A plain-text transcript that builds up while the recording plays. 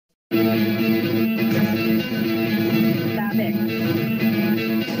Stop it.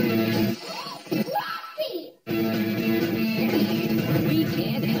 We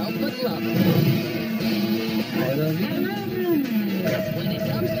can't help but love her. I love you. When it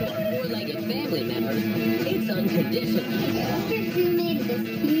comes to our four-legged family members, it's unconditional. You made this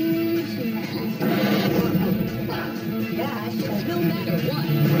huge mess. Gosh, no matter what.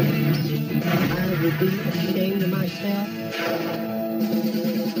 I would be ashamed of myself.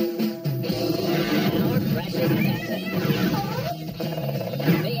 Our precious pets.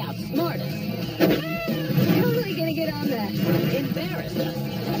 They outsmart us, Totally gonna get on that. embarrass us.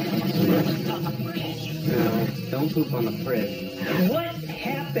 No, don't poop on the fridge. What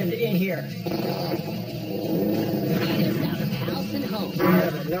happened in here? Eat us out of house and home.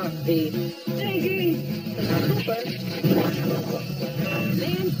 Not the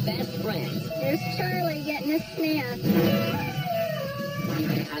Man's best friends. There's Charlie getting a snack.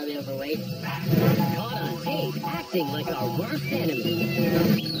 Highly overweight. Caught on tape acting like our worst enemy.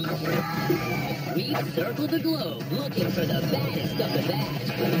 We've circled the globe looking for the baddest of the bad.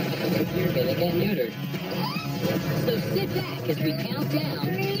 You're gonna get neutered. So sit back as we count down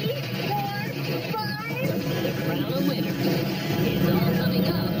 3, 4, 5. to crown a winner. It's all coming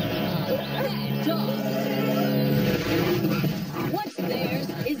up on Bad Dog. What's theirs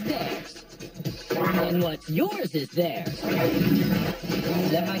is theirs. And what's yours is theirs.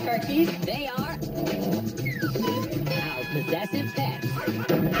 Is that my car keys? They are our possessive pets.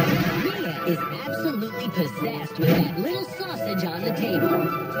 Mia is absolutely possessed with that little sausage on the table.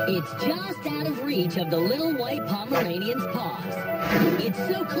 It's just out of reach of the little white Pomeranian's paws. It's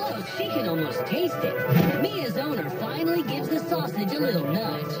so close she can almost taste it. Mia's owner finally gives the sausage a little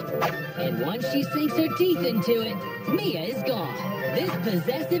nudge. And once she sinks her teeth into it, Mia is gone. This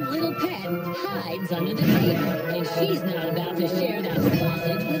possessive little pet hides under the table, and she's not about to share that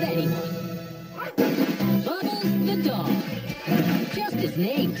sausage with anyone. Bubbles the dog. Just his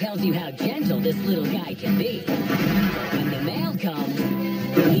name tells you how gentle this little guy can be. When the mail comes,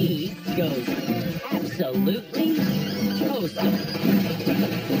 he goes absolutely postal.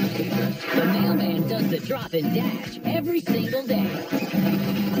 The mailman does the drop and dash every single day.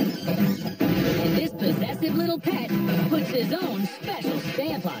 And this possessive little pet puts his own special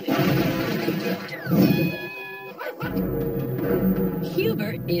stamp on it.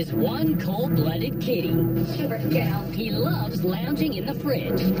 Hubert is one cold-blooded kitty. Super jail. He loves lounging in the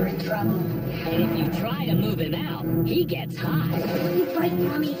fridge. You're in trouble. And if you try to move him out, he gets hot. You fight,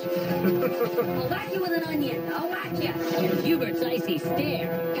 mommy. I'll whack you with an onion. I'll whack you. And Hubert's icy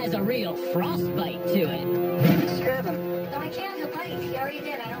stare has a real frostbite to it. Scrub him. No, I can't have bite. He already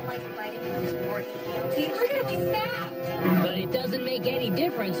did. I don't like biting. It's more guilty. Look at him. He's snapped. But it doesn't make any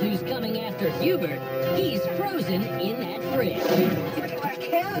difference who's coming after Hubert. He's frozen in that fridge. Whack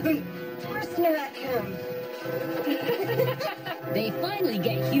him. Whack him. They finally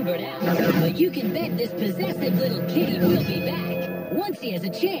get Hubert out, but you can bet this possessive little kitty will be back once he has a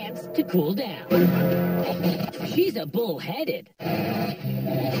chance to cool down. She's a bull-headed,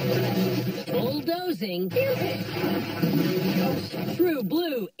 bulldozing, true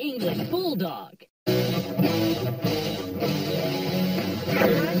blue English bulldog.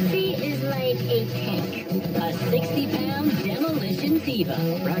 Roxy is like a tank. A 60-pound demolition diva.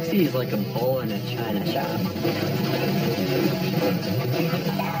 Roxy is like a bull in a china shop.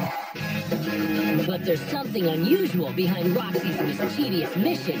 But there's something unusual behind Roxy's mischievous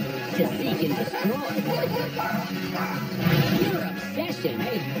mission to seek and destroy. Your obsession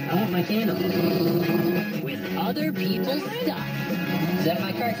I want my candle. with other people's stuff. Is that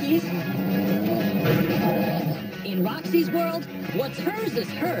my car keys? In Roxy's world, what's hers is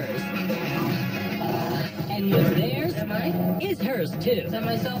hers. And what's theirs is hers too. Is that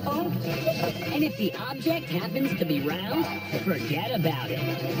my cell phone? And if the object happens to be round, forget about it.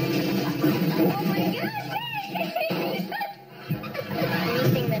 Oh my god!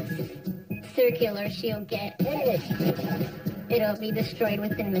 Anything that's circular, she'll get. It'll be destroyed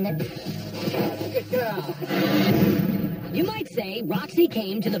within minutes. Good girl. You might say Roxy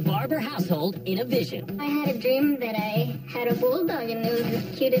came to the Barber household in a vision. I had a dream that I had a bulldog and it was the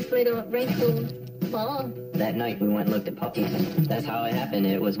cutest little wrinkled ball. That night we went and looked at puppies. That's how it happened.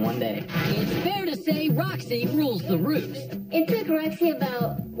 It was one day. It's fair to say Roxy rules the roost. It took Roxy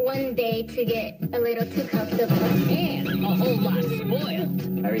about one day to get a little too comfortable. And a whole lot spoiled.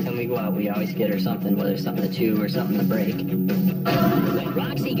 Every time we go out, we always get her something, whether it's something to chew or something to break. When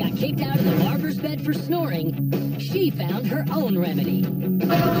Roxy got kicked out of the barber's bed for snoring, she found her own remedy.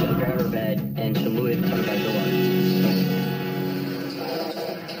 She'll grab her bed and she'll move it to our door.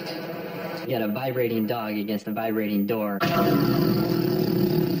 You got a vibrating dog against a vibrating door.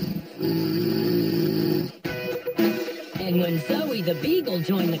 Roxy the Beagle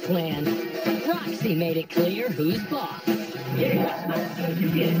joined the clan, Roxy made it clear who's boss.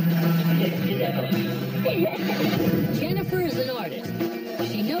 Jennifer is an artist.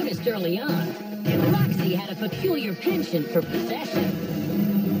 She noticed early on Roxy had a peculiar penchant for possession.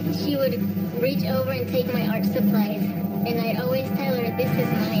 She would reach over and take my art supplies, and I'd always tell her, this is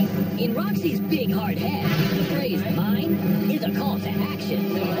mine. In Roxy's big hard head, the phrase mine is a call to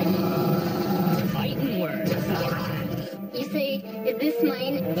action. Fighting words. You say, is this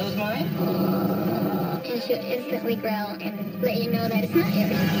mine? Are those mine? And she'll instantly growl and let you know that it's not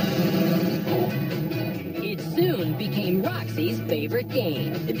yours. It soon became Roxy's favorite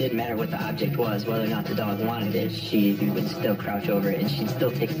game. It didn't matter what the object was, whether or not the dog wanted it, she would still crouch over it and she'd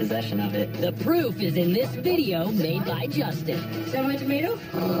still take possession of it. The proof is in this video made by Justin. Is that my tomato?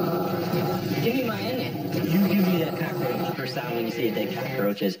 Give me my onion. You give me that cockroach. First time when you see a dead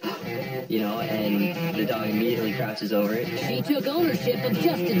cockroach is, and the dog immediately crouches over it. She took ownership of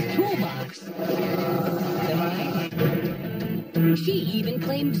Justin's toolbox. Am I? She even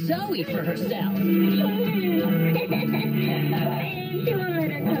claimed Zoe for herself.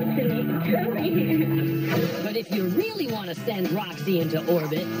 But if you really want to send Roxy into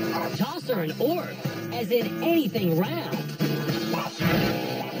orbit, toss her an orb, as in anything round.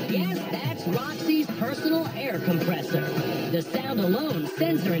 Yes, that's Roxy's personal air compressor. The sound alone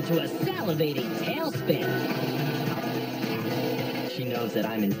sends her into a salivating tailspin. She knows that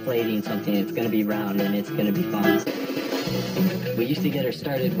I'm inflating something, it's going to be round and it's going to be fun. We used to get her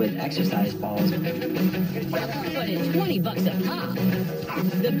started with exercise balls. But at $20 a pop,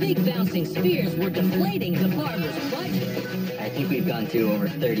 the big bouncing spheres were deflating the farmer's budget. I think we've gone through over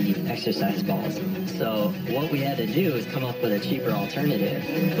 30 exercise balls. So what we had to do is come up with a cheaper alternative.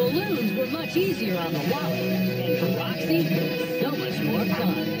 Balloons were much easier on the wallet, and for Roxy, so much more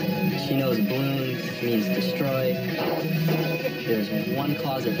fun. She knows balloons means destroy. There's one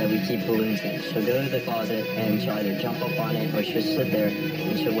closet that we keep balloons in. She'll go to the closet and she'll either jump up on it or she'll sit there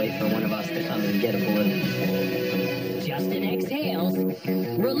and she'll wait for one of us to come and get a balloon. Justin exhales,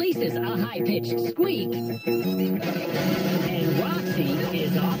 releases a high-pitched squeak, and Roxy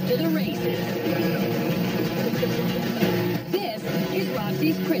is off to the races. This is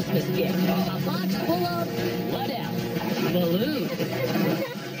Roxy's Christmas gift, a box full of, what else? Balloons.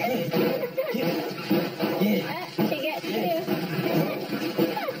 She gets two.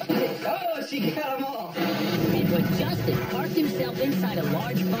 Oh, she got them all. And when Justin parked himself inside a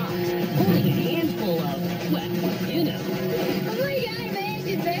large box, holding a handful of, well, you know. Oh my god, my hands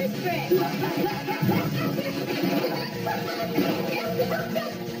is bear spray.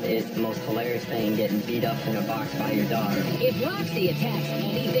 It's the most hilarious thing, getting beat up in a box by your dog. If Roxy attacks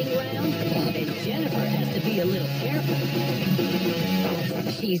anything round, then Jennifer has to be a little careful.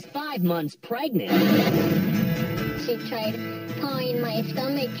 She's 5 months pregnant. She tried pawing my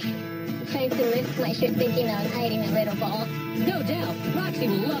stomach, trying to lift my shirt, thinking I was hiding a little ball. No doubt, Roxy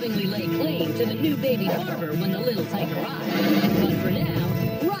will lovingly lay claim to the new baby barber when the little tyke arrives. But for now,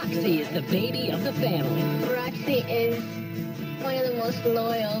 Roxy is the baby of the family. Roxy is one of the most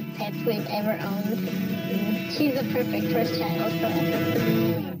loyal pets we've ever owned. She's the perfect first child for us.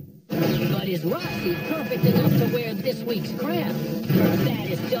 But is Roxy perfect enough to wear this week's crown?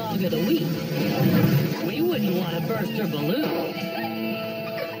 Baddest dog of the week. We wouldn't want to burst her balloon.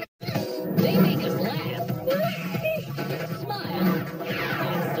 They make us laugh, smile,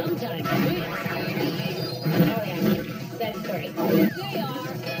 and sometimes wince. Oh yeah, sad story. They are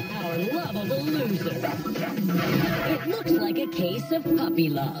our lovable losers. It looks like a case of puppy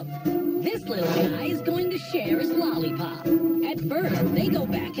love. This little guy is going to share his lollipop. At first, they go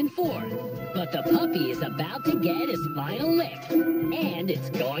back and forth. But the puppy is about to get his final lick. And it's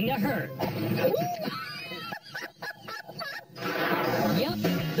going to hurt. Yup,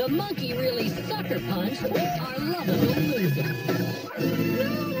 the monkey really sucker punched our lovable loser.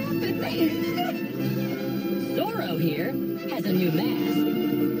 Zorro here has a new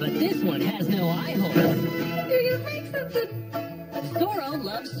mask. But this one has no eye holes. Zorro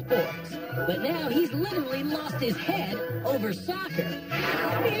loves sports, but now he's literally lost his head over soccer.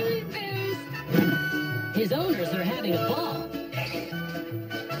 His owners are having a ball.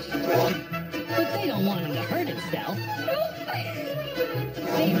 But they don't want him to hurt himself.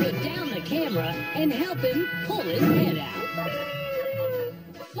 They put down the camera and help him pull his head out.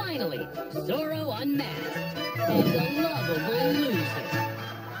 Finally, Zorro unmasked is a lovable loser.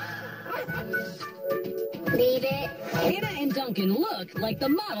 Leave it. Anna and Duncan look like the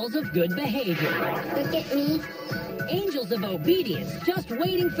models of good behavior. Look at me. Angels of obedience, just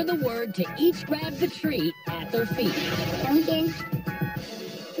waiting for the word to each grab the treat at their feet. Duncan.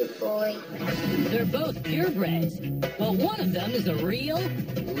 Good boy. boy. They're both purebreds, but one of them is a real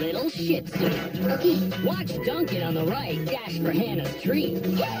little shih tzu. Okay. Watch Duncan on the right dash for Hannah's treat,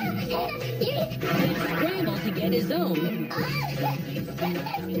 then scramble to get his own,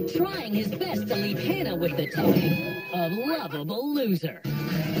 trying his best to leave Hannah with the tag of lovable loser.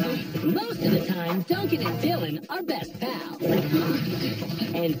 Most of the time, Duncan and Dylan are best pals.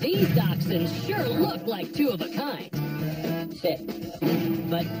 And these dachshunds sure look like two of a kind.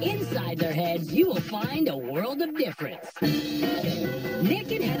 But inside their heads, you will find a world of difference.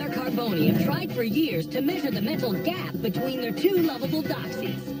 Nick and Heather Carboni have tried for years to measure the mental gap between their two lovable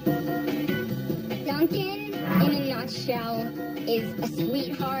doxies. Duncan, in a nutshell, is a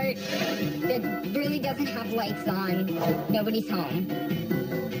sweetheart that really doesn't have lights on. Nobody's home.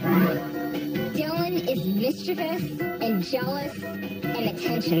 Dylan is mischievous and jealous and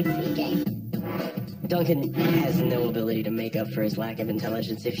attention-seeking. Duncan has no ability to make up for his lack of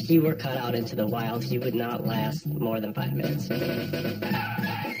intelligence. If he were cut out into the wild, he would not last more than 5 minutes.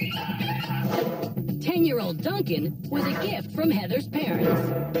 10-year-old Duncan was a gift from Heather's parents.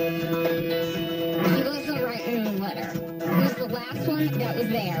 He wasn't writing the letter. He was the last one that was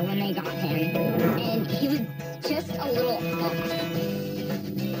there when they got him. And he was just a little off.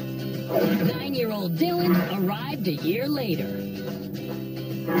 9-year-old Dylan arrived a year later.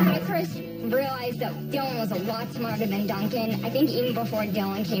 I first realized that Dylan was a lot smarter than Duncan. I think even before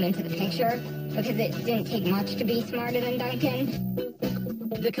Dylan came into the picture, because it didn't take much to be smarter than Duncan.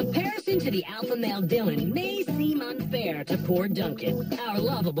 The comparison to the alpha male Dylan may seem unfair to poor Duncan, our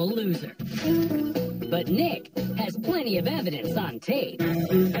lovable loser. But Nick has plenty of evidence on tape.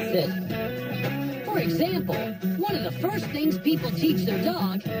 For example, one of the first things people teach their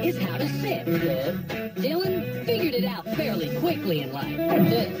dog is how to sit. Dylan figured it out fairly quickly in life.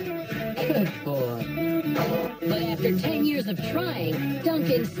 Good boy. But after 10 years of trying,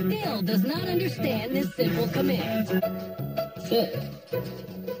 Duncan still does not understand this simple command. Sit.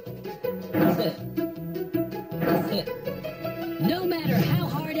 Sit. Sit. No matter how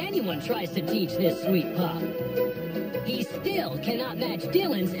hard anyone tries to teach this sweet pup, he still cannot match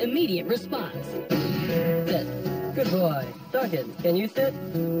Dylan's immediate response. Sit. Good boy. Duncan, can you sit?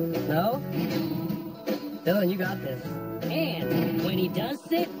 No? Dylan, you got this. And when he does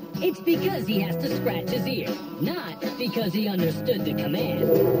sit, it's because he has to scratch his ear, not because he understood the command.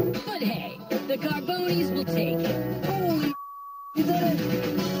 But hey, the Carbonis will take it. Holy, you did it!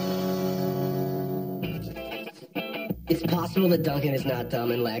 It's possible that Duncan is not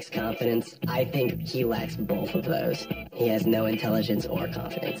dumb and lacks confidence. I think he lacks both of those. He has no intelligence or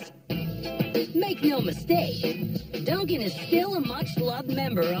confidence. Make no mistake, Duncan is still a much-loved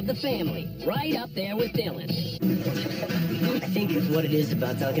member of the family, right up there with Dylan. I think what it is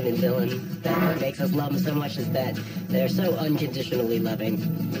about Duncan and Dylan that makes us love them so much is that they're so unconditionally loving.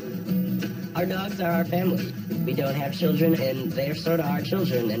 Our dogs are our family. We don't have children, and they're sort of our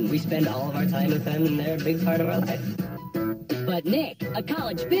children, and we spend all of our time with them, and they're a big part of our life. But Nick, a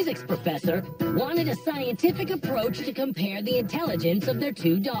college physics professor, wanted a scientific approach to compare the intelligence of their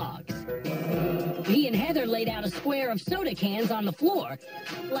two dogs. He and Heather laid out a square of soda cans on the floor,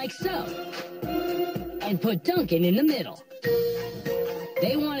 like so, and put Duncan in the middle.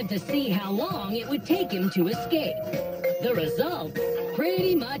 They wanted to see how long it would take him to escape. The results,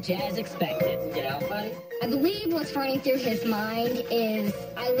 pretty much as expected. Get out, buddy? I believe what's running through his mind is,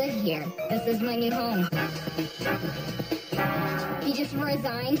 I live here. This is my new home. He just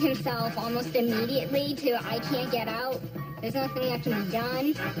resigned himself almost immediately to, I can't get out. There's nothing that can be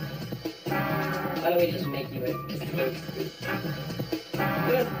done. Why don't we just make you escape?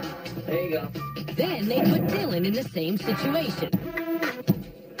 Good. There you go. Then they put Dylan in the same situation.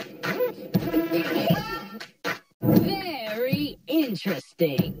 Very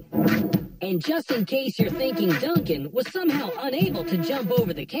interesting. And just in case you're thinking Duncan was somehow unable to jump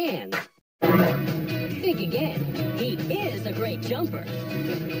over the cans, think again. He is a great jumper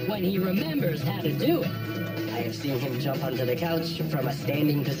when he remembers how to do it. I have seen him jump onto the couch from a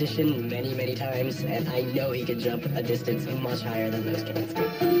standing position many, many times, and I know he can jump a distance much higher than those kids.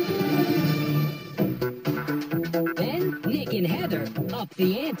 Then Nick and Heather up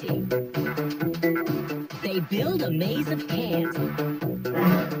the ante. They build a maze of cans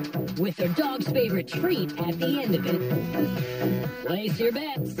with their dog's favorite treat at the end of it. Place your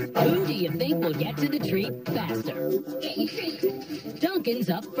bets. Who do you think will get to the treat faster? Duncan's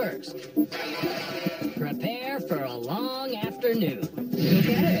up first. Prepare for a long afternoon. Look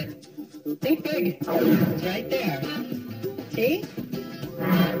at it. Think big. It's right there. See?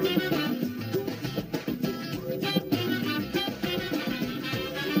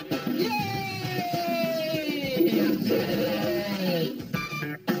 Yay!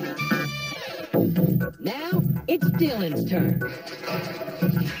 it's Dylan's turn.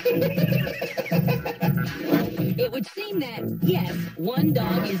 It would seem that, yes, one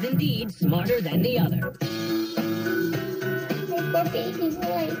dog is indeed smarter than the other. Poor baby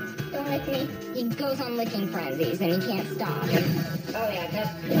boy. Don't lick me. He goes on licking frenzies and he can't stop. Oh yeah,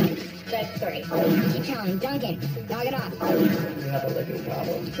 that's great. Keep telling him, Duncan, knock it off. You have a licking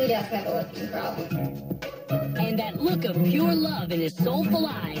problem. He does have a licking problem. And that look of pure love in his soulful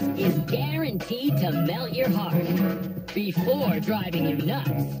eyes is guaranteed to melt your heart before driving you nuts.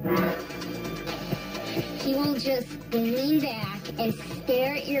 He will just lean back and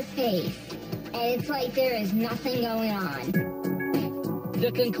stare at your face, and it's like there is nothing going on.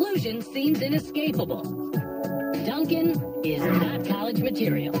 The conclusion seems inescapable. Duncan is not college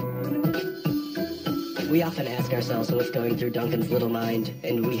material. We often ask ourselves what's going through Duncan's little mind,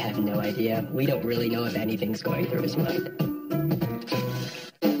 and we have no idea. We don't really know if anything's going through his mind.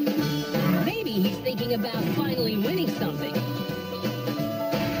 Maybe he's thinking about finally winning something.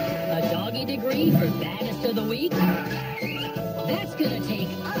 A doggy degree for baddest of the week? That's gonna take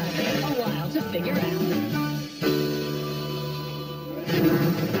us a while to figure out.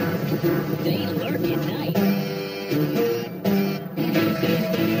 They lurk at night.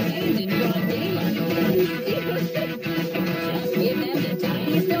 And in broad daylight. Just give them the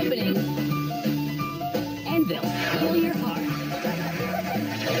tiniest opening, and they'll steal your heart.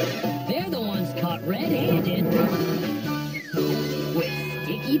 They're the ones caught red-handed with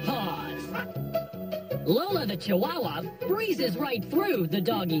sticky paws. Lola the Chihuahua breezes right through the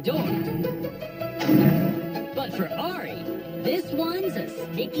doggy door. But for Ari, this one's a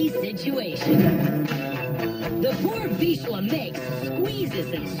sticky situation. The poor Vishla makes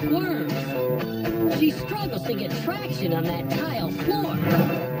squeezes and squirms. She struggles to get traction on that tile floor.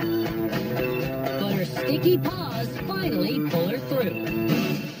 But her sticky paws finally pull her through.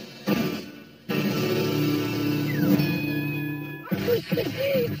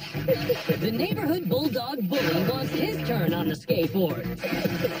 The neighborhood bulldog bully wants his turn on the skateboard.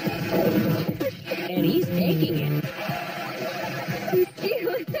 And he's taking it.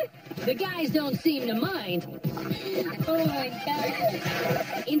 The guys don't seem to mind. Oh my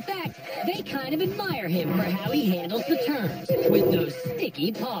God. In fact, they kind of admire him for how he handles the turns with those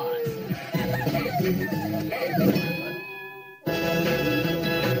sticky paws.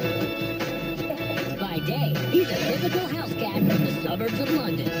 By day, he's a typical house cat from the suburbs of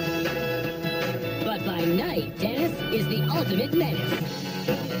London. But by night, Dennis is the ultimate menace.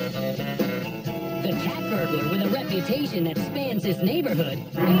 The cat burglar with a reputation that spans his neighborhood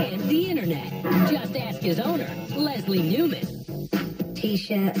and the internet. Just ask his owner, Leslie Newman.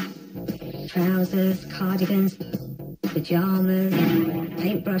 T-shirt, trousers, cardigans, pajamas,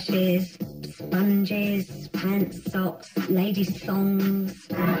 paintbrushes, sponges, pants, socks, ladies' thongs,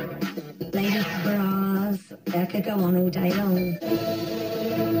 ladies' bras. I could go on all day long.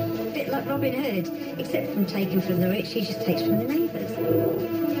 A bit like Robin Hood, except from taking from the rich, he just takes from the neighbours.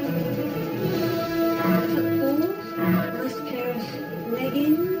 Football, nice pair of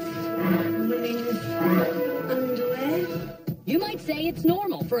leggings, women's underwear. You might say it's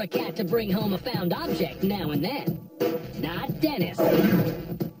normal for a cat to bring home a found object now and then. Not Dennis.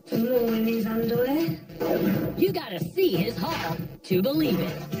 Some more women's underwear. You gotta see his haul to believe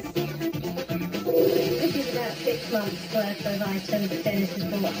it. This is about 6 months worth of items that Dennis has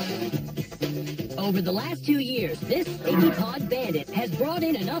brought home. Over the last 2 years, this sticky-pawed bandit has brought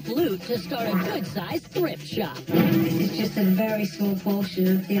in enough loot to start a good-sized thrift shop. This is just a very small portion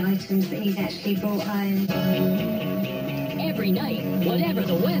of the items that he's actually brought home. Every night, whatever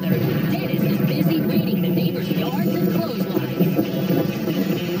the weather, Dennis is busy raiding the neighbors' yards and clotheslines.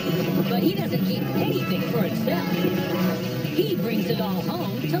 But he doesn't keep anything for himself. He brings it all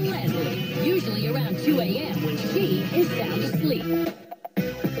home to Leslie, usually around 2 a.m. when she is sound asleep.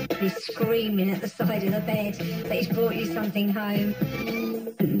 He's screaming at the side of the bed that he's brought you something home.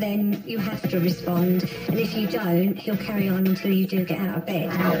 Then you have to respond, and if you don't, he'll carry on until you do get out of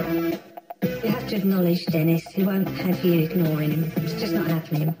bed. You have to acknowledge Dennis. He won't have you ignoring him. It's just not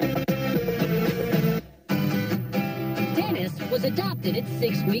happening. Dennis was adopted at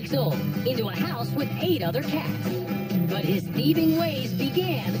 6 weeks old into a house with 8 other cats. But his thieving ways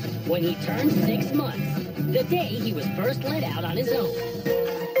began when he turned 6 months, the day he was first let out on his own.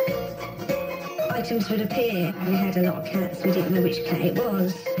 Items would appear. We had a lot of cats. We didn't know which cat it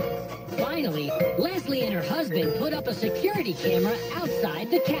was. Finally, Leslie and her husband put up a security camera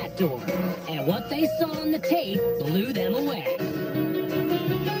outside the cat door. And what they saw on the tape blew them away.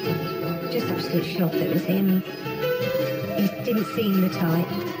 Just absolute shock that it was him. He didn't seem the type.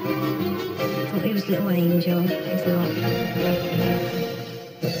 Thought he was a little angel. He's not.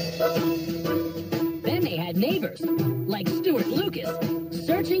 Then they had neighbors, like Stuart Lucas,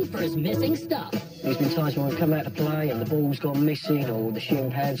 searching for his missing stuff. There's been times when we've come out to play and the ball's gone missing, or the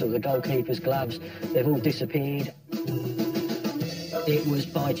shin pads or the goalkeeper's gloves, they've all disappeared. It was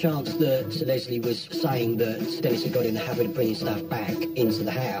by chance that Sir Leslie was saying that Dennis had got in the habit of bringing stuff back into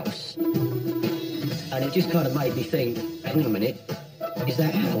the house. And it just kind of made me think, hang on a minute, is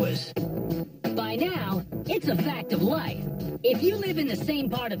that ours? By now, it's a fact of life. If you live in the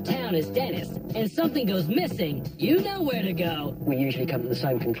same part of town as Dennis and something goes missing, you know where to go. We usually come to the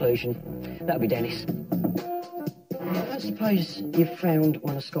same conclusion. That'll be Dennis. I suppose you've found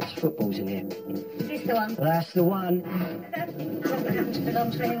one of Scott's footballs in here. Is this the one? That's the one. That doesn't happen to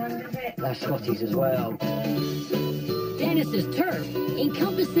belong to anyone, does it? That's Scotty's as well. Dennis's turf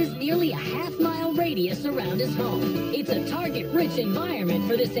encompasses nearly a half-mile radius around his home. It's a target-rich environment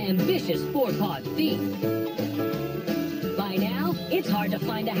for this ambitious four-pawed thief. By now, it's hard to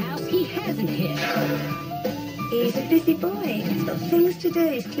find a house he hasn't hit. He's a busy boy. He's got things to do.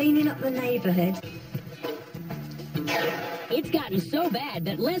 He's cleaning up the neighbourhood. It's gotten so bad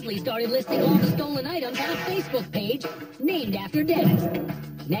that Leslie started listing all the stolen items on a Facebook page named after Dennis.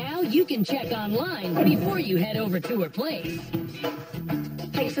 Now you can check online before you head over to her place.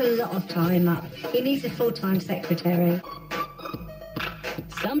 Takes a lot of time up. He needs a full-time secretary.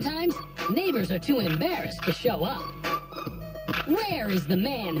 Sometimes neighbors are too embarrassed to show up. Where is the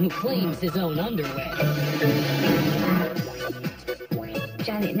man who claims his own underwear?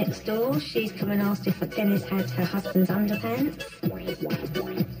 Janet next door, she's come and asked if Dennis had her husband's underpants.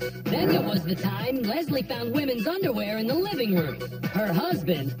 Then there was the time Leslie found women's underwear in the living room. Her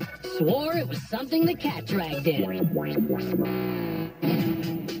husband swore it was something the cat dragged in.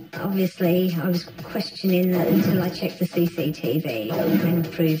 Obviously, I was questioning that until I checked the CCTV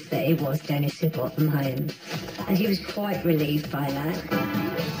and proved that it was Dennis who brought them home. And he was quite relieved by that.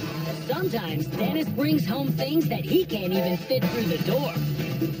 Sometimes Dennis brings home things that he can't even fit through the door.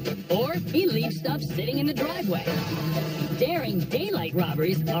 Or he leaves stuff sitting in the driveway. Daring daylight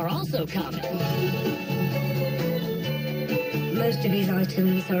robberies are also common. Most of his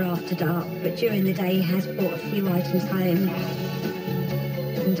items are after dark, but during the day he has brought a few items home.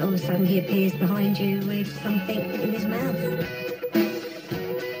 And all of a sudden he appears behind you with something in his mouth.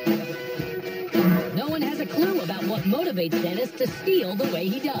 No one has a clue about what motivates Dennis to steal the way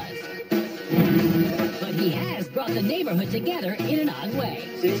he does. But he has brought the neighborhood together in an odd way.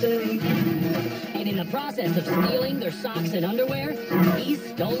 And in the process of stealing their socks and underwear, he's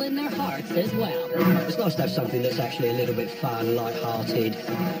stolen their hearts as well. It's nice to have something that's actually a little bit fun, light-hearted.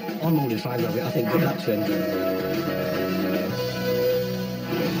 I'm all in favour of it. I think good luck to him.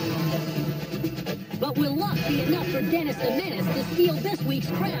 But will luck be enough for Dennis the Menace to steal this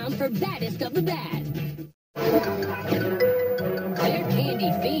week's crown for baddest of the bad? They're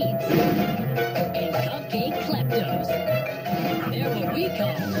candy fiends and cupcake kleptos. They're what we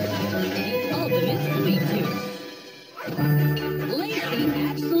call the ultimate sweet tooth. Lacey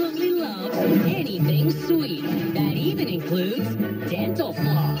absolutely loves anything sweet. That even includes dental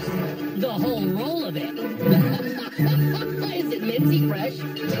floss. The whole roll of it. Is it minty fresh?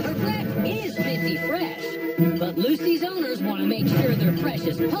 Her breath is minty fresh. But Lucy's owners want to make sure their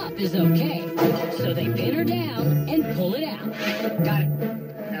precious pup is okay. So they pin her down and pull it out. Got it.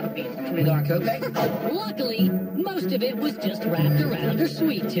 That'll be $20 copay. Luckily, most of it was just wrapped around her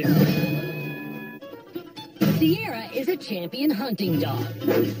sweet tooth. Sierra is a champion hunting dog,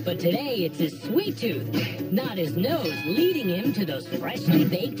 but today it's his sweet tooth, not his nose, leading him to those freshly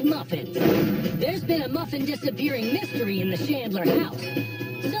baked muffins. There's been a muffin disappearing mystery in the Chandler house,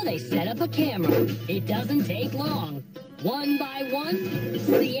 so they set up a camera. It doesn't take long. One by one,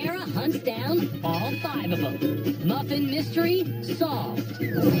 Sierra hunts down all 5 of them. Muffin mystery solved.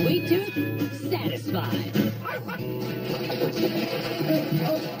 Sweet tooth satisfied.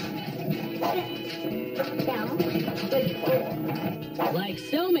 Like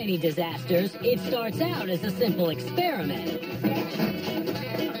so many disasters, it starts out as a simple experiment.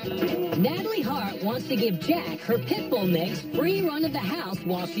 Natalie Hart wants to give Jack, her pit bull mix, free run of the house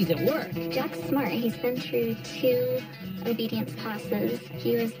while she's at work. Jack's smart. He's been through 2 obedience classes.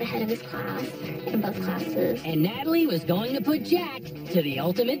 He was the head of his class in both classes. And Natalie was going to put Jack to the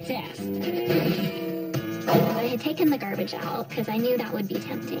ultimate test. I had taken the garbage out because I knew that would be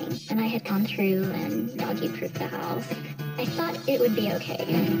tempting. And I had gone through and doggy-proofed the house. I thought it would be okay.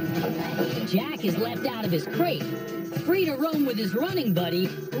 Jack is left out of his crate, free to roam with his running buddy,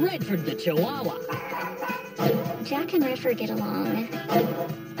 Redford the Chihuahua. Jack and Redford get along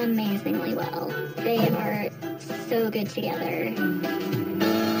amazingly well. They are so good together.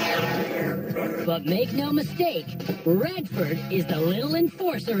 But make no mistake, Redford is the little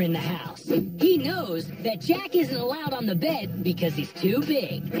enforcer in the house. He knows that Jack isn't allowed on the bed because he's too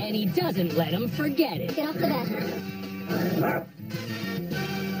big, and he doesn't let him forget it. Get off the bed.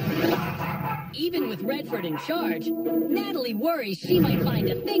 Even with Redford in charge, Natalie worries she might find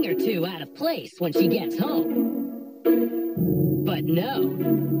a thing or two out of place when she gets home. But no.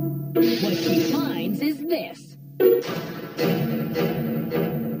 What she finds is this. So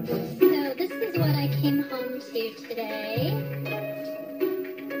this is what I came home to today.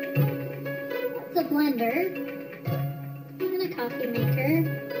 It's a blender and a coffee maker.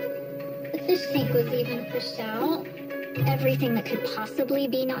 The fish tank was even pushed out. Everything that could possibly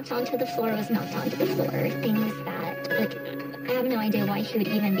be knocked onto the floor was knocked onto the floor. Things that, like, I have no idea why he would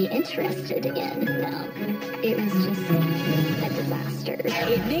even be interested in them. It was just a disaster.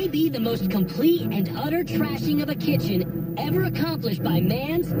 It may be the most complete and utter trashing of a kitchen ever accomplished by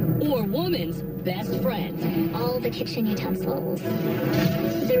man's or woman's best friend. All the kitchen utensils,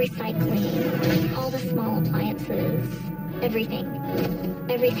 the recycling, all the small appliances, everything.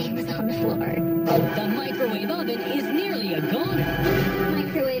 Everything was on the floor. The microwave oven is nearly a goner. The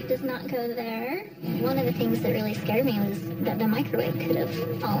microwave does not go there. One of the things that really scared me was that the microwave could have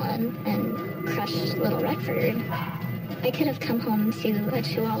fallen and crushed little Redford. I could have come home to a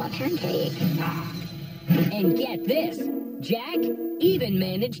Chihuahua pancake. And get this, Jack even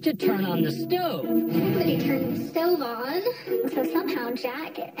managed to turn on the stove. Somebody turned the stove on. So somehow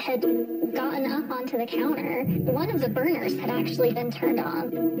Jack had gotten up onto the counter. One of the burners had actually been turned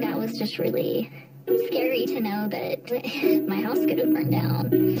on. That was just really scary to know that my house could have burned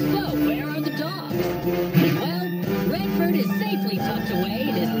down. So, where are the dogs? Well, Redford is safely tucked away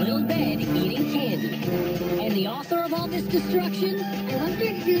in his little bed eating candy. And the author of all this destruction? I wonder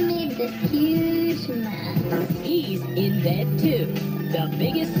who made this huge mess. He's in bed too. The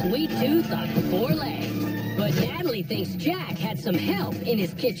biggest sweet tooth on 4 legs. But Natalie thinks Jack had some help in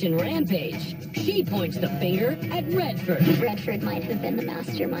his kitchen rampage. She points the finger at Redford. Redford might have been the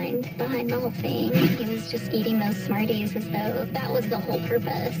mastermind behind the whole thing. He was just eating those Smarties as though that was the whole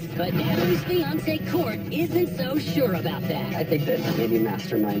purpose. But Natalie's fiancé Court isn't so sure about that. I think that maybe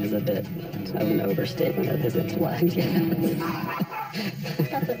mastermind is a bit of an overstatement of his intellect.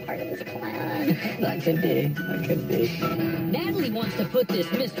 That's a part of his plan. That could be. That could be. Natalie wants to put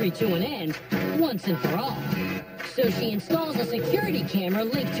this mystery to an end once and for all. So she installs a security camera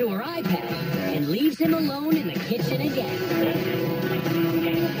linked to her iPad and leaves him alone in the kitchen again.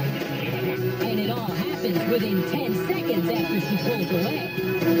 And it all happens within 10 seconds after she pulls away.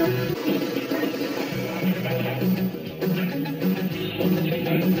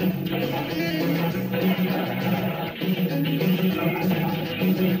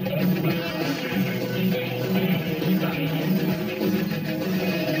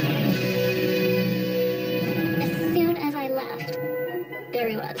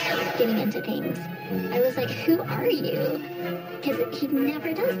 Getting into things. I was like, who are you? Because he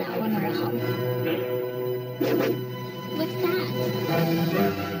never does that when we're at home. What's that?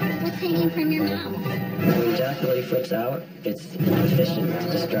 What's hanging from your mouth? When Jack really flips out, it's efficient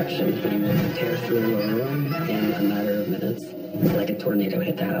destruction. He will tear through a room in a matter of minutes. It's like a tornado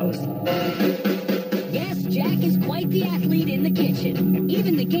hit the house. Yes, Jack is quite the athlete in the kitchen.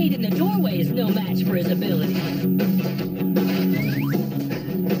 Even the gate in the doorway is no match for his ability.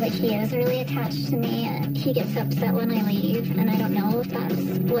 But he is really attached to me. He gets upset when I leave, and I don't know if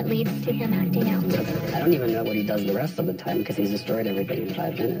that's what leads to him acting out. I don't even know what he does the rest of the time because he's destroyed everything in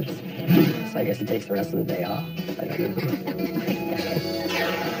 5 minutes. So I guess he takes the rest of the day off. I don't know.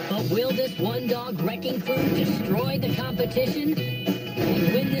 But will this one-dog wrecking crew destroy the competition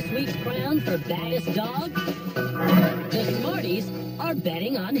and win this week's crown for baddest dog? The Smarties are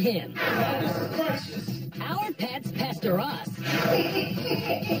betting on him. Our pets pester us,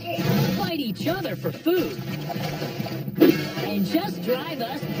 fight each other for food, and just drive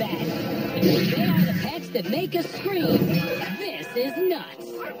us batty. They are the pets that make us scream, "This is nuts."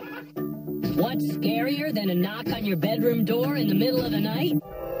 What's scarier than a knock on your bedroom door in the middle of the night?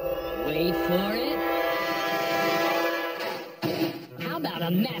 Wait for it. How about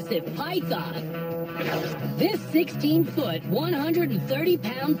a massive python? This 16-foot,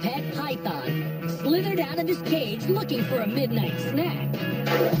 130-pound pet python slithered out of his cage looking for a midnight snack.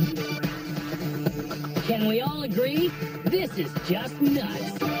 Can we all agree? This is just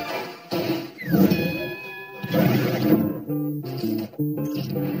nuts.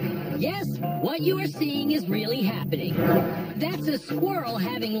 Yes, what you are seeing is really happening. That's a squirrel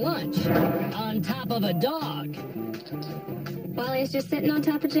having lunch on top of a dog. Wally's just sitting on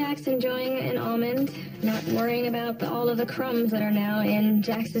top of Jax, enjoying an almond, not worrying about all of the crumbs that are now in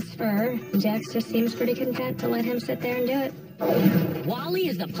Jax's fur. Jax just seems pretty content to let him sit there and do it. Wally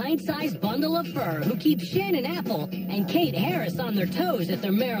is the pint-sized bundle of fur who keeps Shannon Apple and Kate Harris on their toes at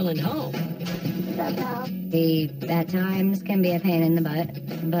their Maryland home. He, at times, can be a pain in the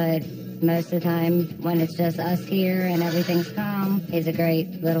butt, but most of the time, when it's just us here and everything's calm, he's a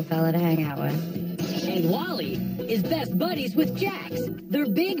great little fella to hang out with. And Wally is best buddies with Jax, their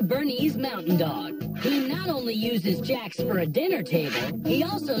big Bernese mountain dog. He not only uses Jax for a dinner table, he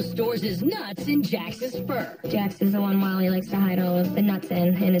also stores his nuts in Jax's fur. Jax is the one Wally likes to hide all of the nuts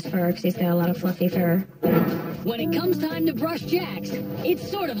in his fur because he's got a lot of fluffy fur. When it comes time to brush Jax, it's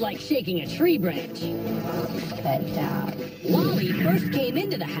sort of like shaking a tree branch. Good job. Wally first came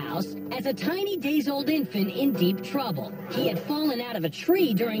into the house as a tiny days-old infant in deep trouble. He had fallen out of a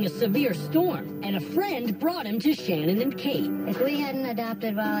tree during a severe storm, and a friend brought him to Shannon and Kate. If we hadn't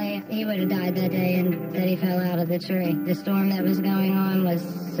adopted Wally, he would have died that day and that he fell out of the tree. The storm that was going on was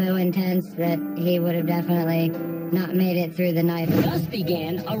so intense that he would have definitely not made it through the night. Thus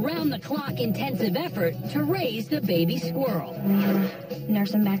began a round-the-clock intensive effort to raise the baby squirrel. We had to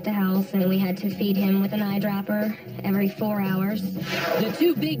nurse him back to health, and we had to feed him with an eyedropper every 4 hours. The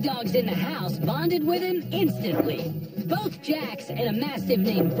two big dogs in the house bonded with him instantly. Both Jax and a mastiff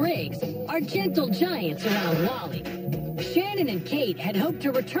named Briggs are gentle giants around Wally. Shannon and Kate had hoped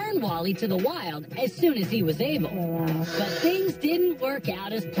to return Wally to the wild as soon as he was able. But things didn't work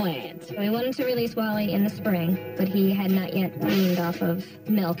out as planned. We wanted to release Wally in the spring, but he had not yet weaned off of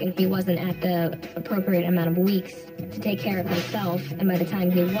milk, and he wasn't at the appropriate amount of weeks to take care of himself, and by the time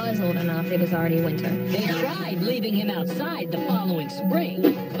he was old enough, it was already winter. They tried leaving him outside the following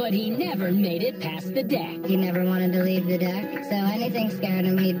spring, but he never made it past the deck. He never wanted to leave the deck, so anything scared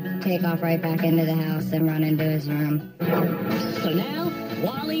him, he'd take off right back into the house and run into his room. So now,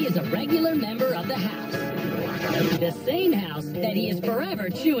 Wally is a regular member of the house. The same house that he is forever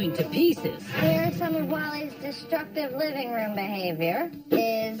chewing to pieces. Here are some of Wally's destructive living room behavior.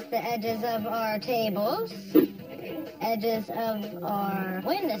 Is the edges of our tables, edges of our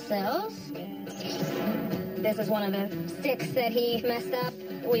windowsills. This is one of the sticks that he messed up.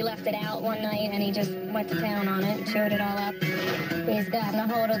 We left it out one night, and he just went to town on it, chewed it all up. He's gotten a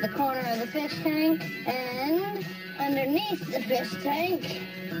hold of the corner of the fish tank, and underneath the fish tank,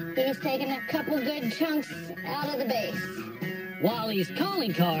 he's taken a couple good chunks out of the base. Wally's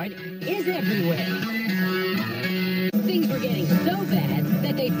calling card is everywhere. Things were getting so bad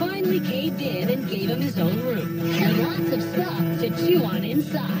that they finally caved in and gave him his own room, with lots of stuff to chew on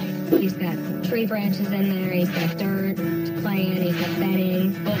inside. He's got tree branches in there, he's got dirt to play in, he's got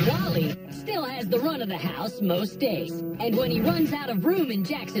bedding. But Wally still has the run of the house most days. And when he runs out of room in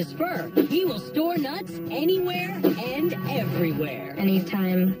Jax's fur, he will store nuts anywhere and everywhere.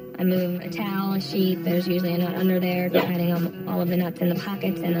 Anytime I move a towel, a sheet, there's usually a nut under there, hiding all of the nuts in the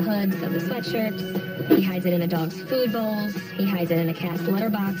pockets and the hoods of the sweatshirts. He hides it in the dog's food bowls, he hides it in the cat's litter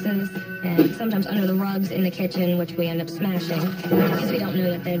boxes, and sometimes under the rugs in the kitchen, which we end up smashing, because we don't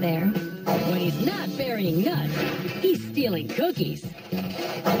know that they're there. When he's not burying nuts, he's stealing cookies.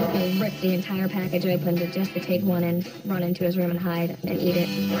 He'll rip the entire package open just to take one and run into his room and hide and eat it.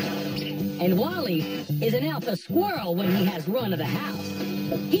 And Wally is an alpha squirrel when he has run of the house.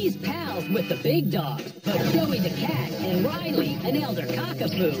 He's pals with the big dogs, but Joey the cat and Riley, an elder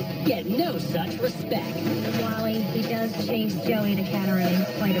cockapoo, get no such respect. Wally, he does chase Joey the cat around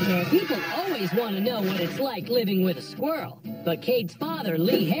quite a bit. People always want to know what it's like living with a squirrel, but Kate's father,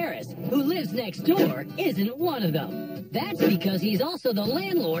 Lee Harris, who lives next door, isn't one of them. That's because he's also the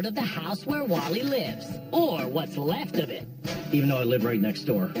landlord of the house where Wally lives, or what's left of it. Even though I live right next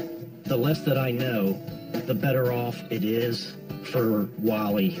door, the less that I know, the better off it is for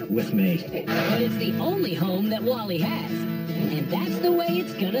Wally with me. But it's the only home that Wally has, and that's the way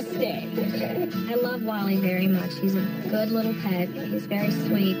it's gonna stay. I love Wally very much. He's a good little pet. He's very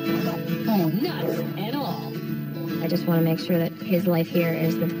sweet. Nuts and all. I just want to make sure that his life here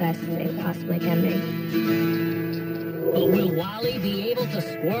is the best it possibly can be. But will Wally be able to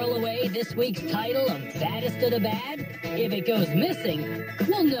squirrel away this week's title of Baddest of the Bad? If it goes missing,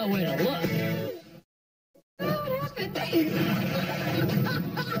 we'll know where to look.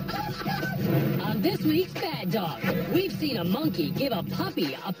 On this week's Bad Dog, we've seen a monkey give a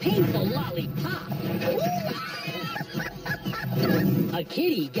puppy a painful lollipop. A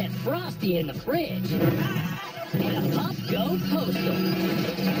kitty get frosty in the fridge. And a pup go postal.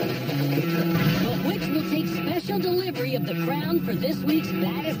 But which will take special delivery of the crown for this week's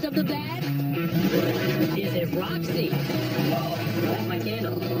Baddest of the Bad? Is it Roxy? Oh, that's my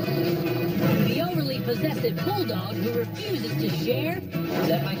candle. The overly possessive obsessive bulldog who refuses to share Is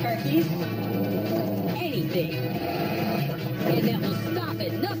that my car keys? anything. And that will stop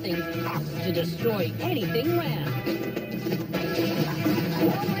at nothing to destroy anything round.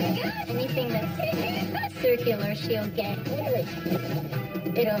 Anything that's circular, she'll get.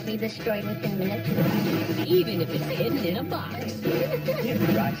 It'll be destroyed within minutes. Even if it's hidden in a box.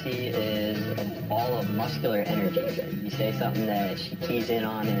 Roxy is a ball of muscular energy. You say something that she keys in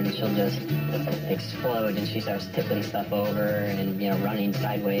on and she'll just explode, and she starts tipping stuff over and, running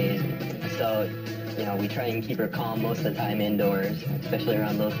sideways. So, we try and keep her calm most of the time indoors, especially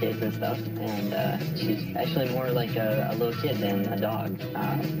around little kids and stuff. And she's actually more like a little kid than a dog.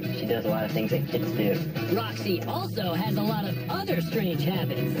 She does a lot of things that kids do. Roxy also has a lot of other strange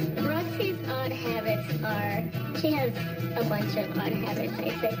habits. Roxy's odd habits are, she has a bunch of odd habits, I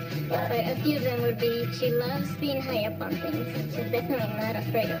say. But a few of them would be, she loves being high up on things. She's definitely not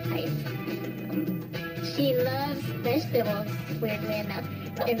afraid of heights. She loves vegetables, weirdly enough.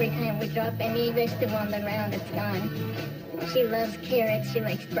 Every time we drop any vegetable on the ground, it's gone. She loves carrots, she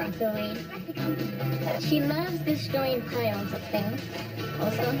likes broccoli. She loves destroying piles of things.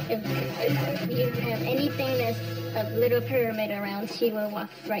 Also, if you have anything that's a little pyramid around, she will walk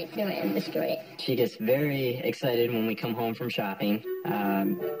right through it and destroy it. She gets very excited when we come home from shopping.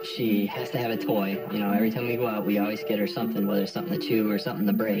 She has to have a toy. Every time we go out, we always get her something, whether it's something to chew or something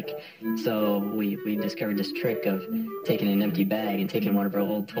to break. So we discovered this trick of taking an empty bag and taking one of her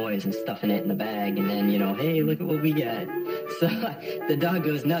old toys and stuffing it in the bag, and then, hey, look at what we got. So the dog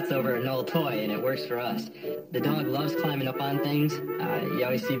goes nuts over an old toy, and it works for us. The dog loves climbing up on things. You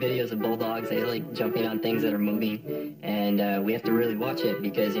always see videos of bulldogs. They like jumping on things that are moving, and we have to really watch it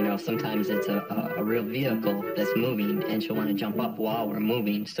because, sometimes it's a real vehicle that's moving, and she'll want to jump up while we're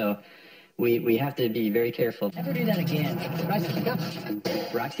moving. So we have to be very careful. Never do that again.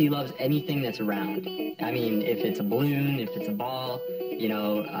 Roxy loves anything that's round. I mean, if it's a balloon, if it's a ball,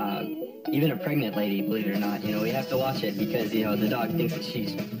 even a pregnant lady, believe it or not, we have to watch it because, the dog thinks that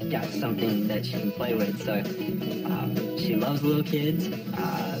she's got something that she can play with. So she loves little kids.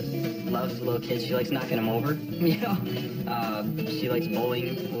 She likes knocking them over, She likes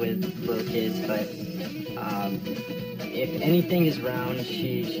bowling with little kids, but if anything is round,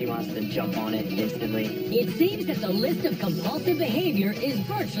 she wants to jump on it instantly. It seems that the list of compulsive behavior is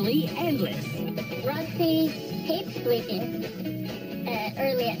virtually endless. Roxy hates sleeping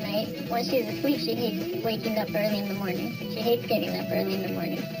early at night. When she's asleep, she hates waking up early in the morning. She hates getting up early in the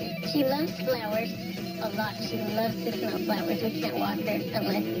morning. She loves flowers a lot. She loves to smell flowers. We can't walk her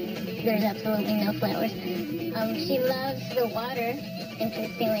unless there's absolutely no flowers. She loves the water,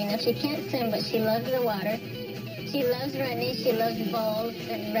 interestingly enough. She can't swim, but she loves the water. She loves running. She loves balls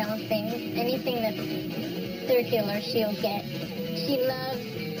and round things. Anything that's circular, she'll get. She loves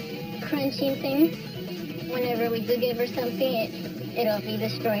crunching things. Whenever we do give her something, it'll be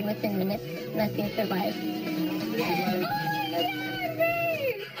destroyed within minutes. Nothing survives.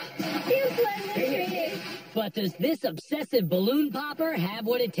 But does this obsessive balloon popper have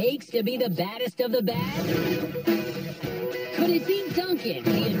what it takes to be the baddest of the bad? Could it be Duncan,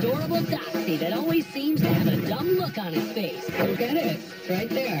 the adorable Doxy that always seems to have a dumb look on his face? Look at it. It's right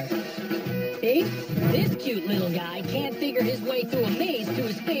there. See? This cute little guy can't figure his way through a maze to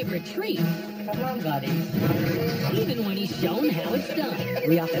his favorite treat. Come on, buddy. Even when he's shown how it's done.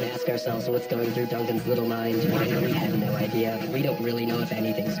 We often ask ourselves what's going through Duncan's little mind. We have no idea. We don't really know if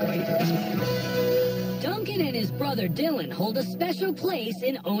anything's going through his mind. Duncan and his brother Dylan hold a special place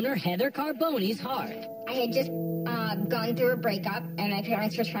in owner Heather Carboni's heart. I had just gone through a breakup, and my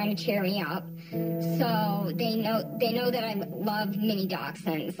parents were trying to cheer me up. So they know that I love mini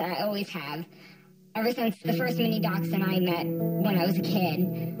dachshunds. I always have. Ever since the first mini dachshund I met when I was a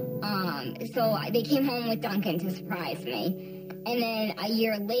kid. So they came home with Duncan to surprise me. And then a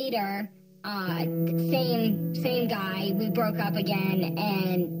year later, same guy, we broke up again,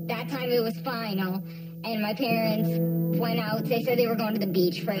 and that time it was final. And my parents went out. They said they were going to the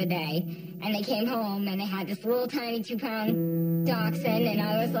beach for the day. And they came home, and they had this little tiny 2-pound dachshund, and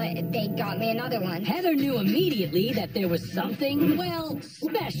I was like, they got me another one. Heather knew immediately that there was something, well,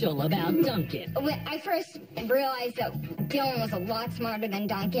 special about Duncan. When I first realized that Dylan was a lot smarter than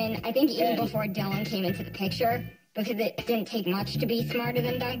Duncan, I think even before Dylan came into the picture, because it didn't take much to be smarter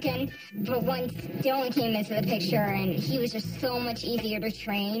than Duncan. But once Dylan came into the picture, and he was just so much easier to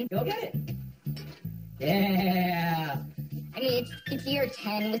train. Go get it. Yeah. I mean, it's year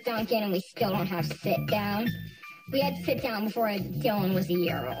 10 with Duncan, and we still don't have sit down. We had sit down before Dylan was a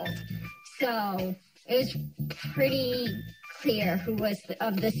year old. So it was pretty clear who was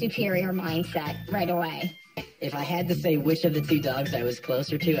of the superior mindset right away. If I had to say which of the two dogs I was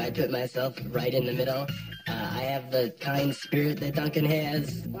closer to, I'd put myself right in the middle. I have the kind spirit that Duncan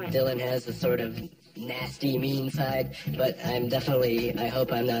has. Dylan has a sort of nasty, mean side, but I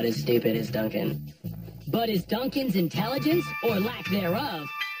hope I'm not as stupid as Duncan. But is Duncan's intelligence, or lack thereof,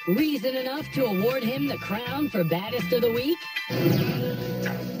 reason enough to award him the crown for baddest of the week?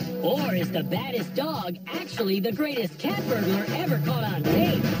 Or is the baddest dog actually the greatest cat burglar ever caught on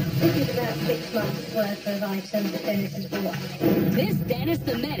tape? This is about 6 months worth of items that Dennis has bought. This Dennis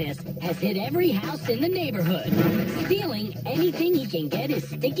the Menace has hit every house in the neighborhood, stealing anything he can get his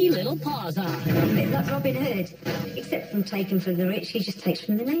sticky little paws on. A bit like Robin Hood, except from taking from the rich, he just takes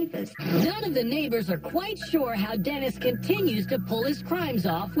from the neighbours. None of the neighbors are quite sure how Dennis continues to pull his crimes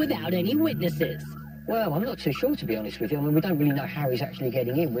off without any witnesses. Well, I'm not too sure, to be honest with you. I mean, we don't really know how he's actually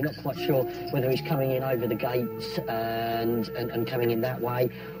getting in. We're not quite sure whether he's coming in over the gates and coming in that way,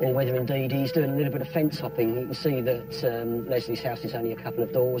 or whether indeed he's doing a little bit of fence hopping. You can see that Leslie's house is only a couple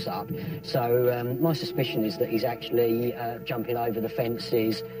of doors up. So my suspicion is that he's actually jumping over the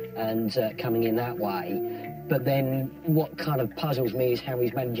fences and coming in that way. But then what kind of puzzles me is how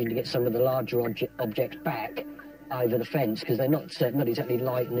he's managing to get some of the larger objects back over the fence, because they're not exactly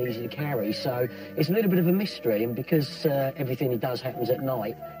light and easy to carry. So it's a little bit of a mystery, and because everything he does happens at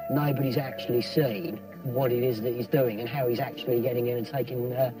night, nobody's actually seen what it is that he's doing and how he's actually getting in and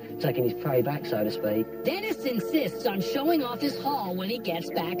taking his prey back, so to speak. Dennis insists on showing off his haul when he gets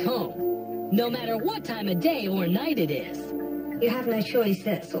back home, no matter what time of day or night it is. You have no choice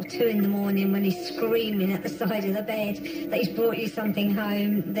at sort of 2 in the morning when he's screaming at the side of the bed that he's brought you something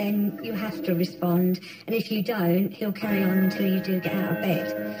home, then you have to respond. And if you don't, he'll carry on until you do get out of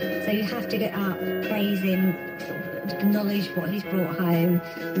bed. So you have to get up, praise him, sort of acknowledge what he's brought home,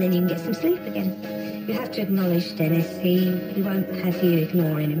 and then you can get some sleep again. You have to acknowledge Dennis. He won't have you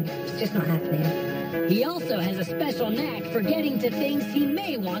ignoring him. It's just not happening. He also has a special knack for getting to things he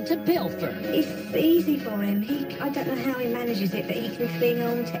may want to pilfer. It's easy for him. I don't know how he manages it, but he can cling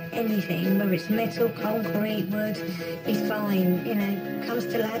on to anything, whether it's metal, concrete, wood. He's fine. You know, comes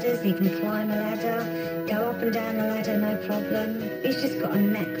to ladders, he can climb a ladder, go up and down the ladder, no problem. He's just got a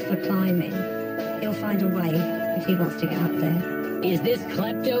knack for climbing. He'll find a way if he wants to get up there. Is this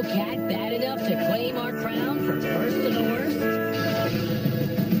klepto cat bad enough to claim our crown for first of the worst?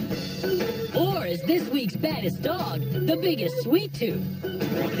 Or is this week's baddest dog the biggest sweet tooth?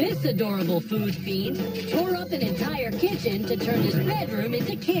 This adorable food fiend tore up an entire kitchen to turn his bedroom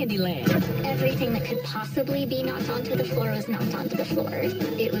into Candyland. Everything that could possibly be knocked onto the floor was knocked onto the floor.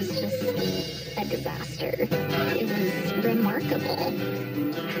 It was just a disaster. It was remarkable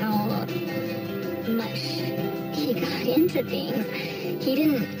how much he got into things. He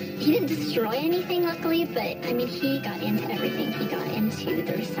didn't destroy anything, luckily, but I mean, he got into everything. He got into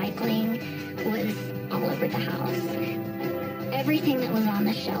the recycling, was all over the house. Everything that was on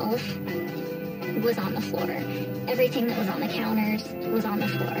the shelf was on the floor. Everything that was on the counters was on the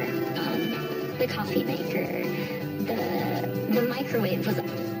floor. The coffee maker, the microwave was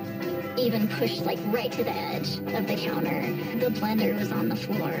even pushed like right to the edge of the counter. The blender was on the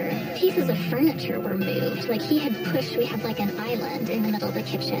floor. Pieces of furniture were moved. Like we had like an island in the middle of the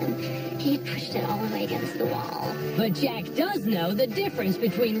kitchen. He had pushed it all the way against the wall. But Jack does know the difference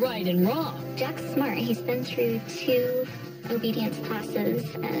between right and wrong. Jack's smart. He's been through 2 obedience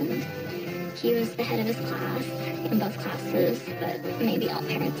classes, and he was the head of his class in both classes, but maybe all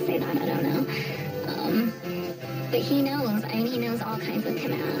parents say that, I don't know. But he knows, he knows all kinds of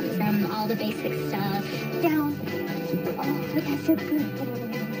commands, from all the basic stuff, down, oh, that's a good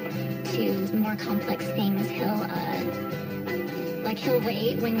boy, to more complex things. He'll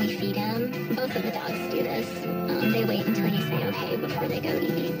wait when we feed him. Both of the dogs do this. They wait until you say okay before they go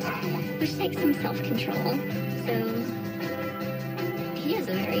eat, which takes some self-control. So he is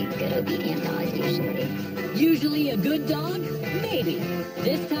a very good obedient dog, usually. Usually a good dog? Maybe.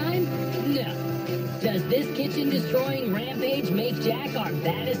 This time? No. Does this kitchen-destroying rampage make Jack our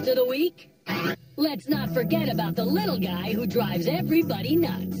baddest of the week? Let's not forget about the little guy who drives everybody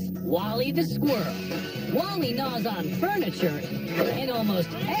nuts, Wally the squirrel. Wally gnaws on furniture and almost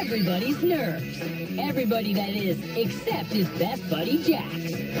everybody's nerves. Everybody, that is, except his best buddy, Jax,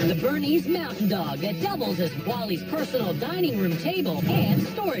 the Bernese mountain dog that doubles as Wally's personal dining room table and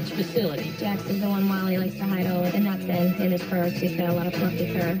storage facility. Jax is the one Wally likes to hide all the nuts in his purse. He's got a lot of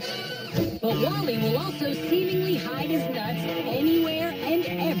fluffy fur. But Wally will also seemingly hide his nuts anywhere and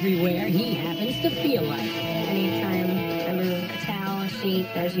everywhere he happens to feel like. Anytime I move a towel, a sheet,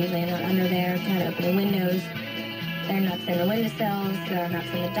 there's usually a nut under there. Try to open the windows. There are nuts in the windowsills. There are nuts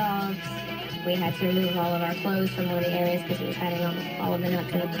in the dogs. We had to remove all of our clothes from one of the areas because he was hiding all of the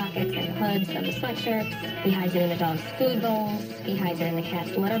nuts in the pockets and the hoods of the sweatshirts. He hides it in the dog's food bowls. He hides it in the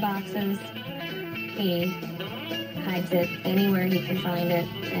cat's litter boxes. He hides it anywhere he can find it,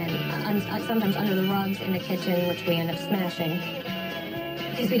 and sometimes under the rugs in the kitchen, which we end up smashing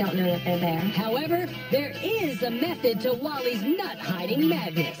because we don't know that they're there. However, there is a method to Wally's nut hiding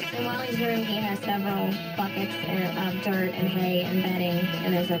madness. In Wally's room, he has several buckets of dirt and hay and bedding,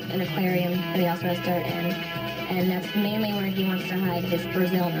 and there's an aquarium that he also has dirt in, and that's mainly where he wants to hide his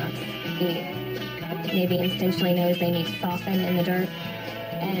Brazil nuts. He maybe instinctually knows they need to soften in the dirt,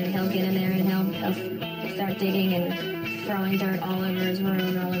 and he'll get in there and he'll start digging and throwing dirt all over his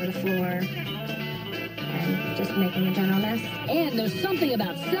room, all over the floor, and just making a general mess. And there's something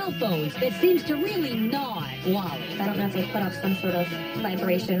about cell phones that seems to really gnaw at Wally. I don't know if they put off some sort of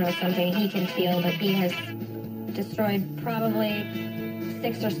vibration or something he can feel, but he has destroyed probably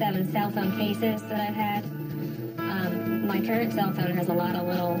 6 or 7 cell phone cases that I've had. My current cell phone has a lot of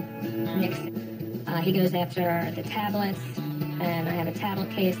little nicks. He goes after the tablets, and I have a tablet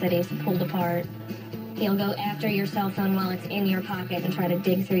case that he's pulled apart. He'll go after your cell phone while it's in your pocket and try to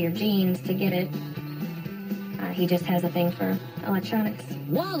dig through your jeans to get it. He just has a thing for electronics.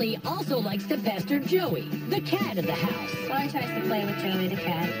 Wally also likes to pester Joey, the cat of the house. Wally tries to play with Joey the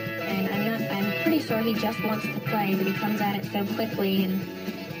cat, and I'm pretty sure he just wants to play, but he comes at it so quickly and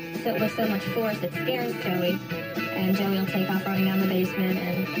with so much force it scares Joey. And Joey will take off running down the basement,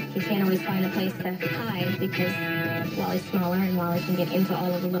 and he can't always find a place to hide because Wally's smaller and Wally can get into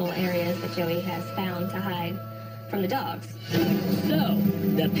all of the little areas that Joey has found to hide from the dogs. So,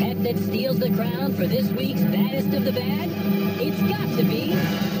 the pet that steals the crown for this week's baddest of the bad? It's got to be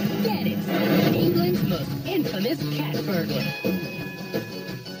Dennis, England's most infamous cat burglar.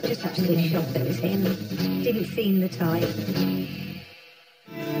 Just absolutely shocked that it was him. Didn't seem the type.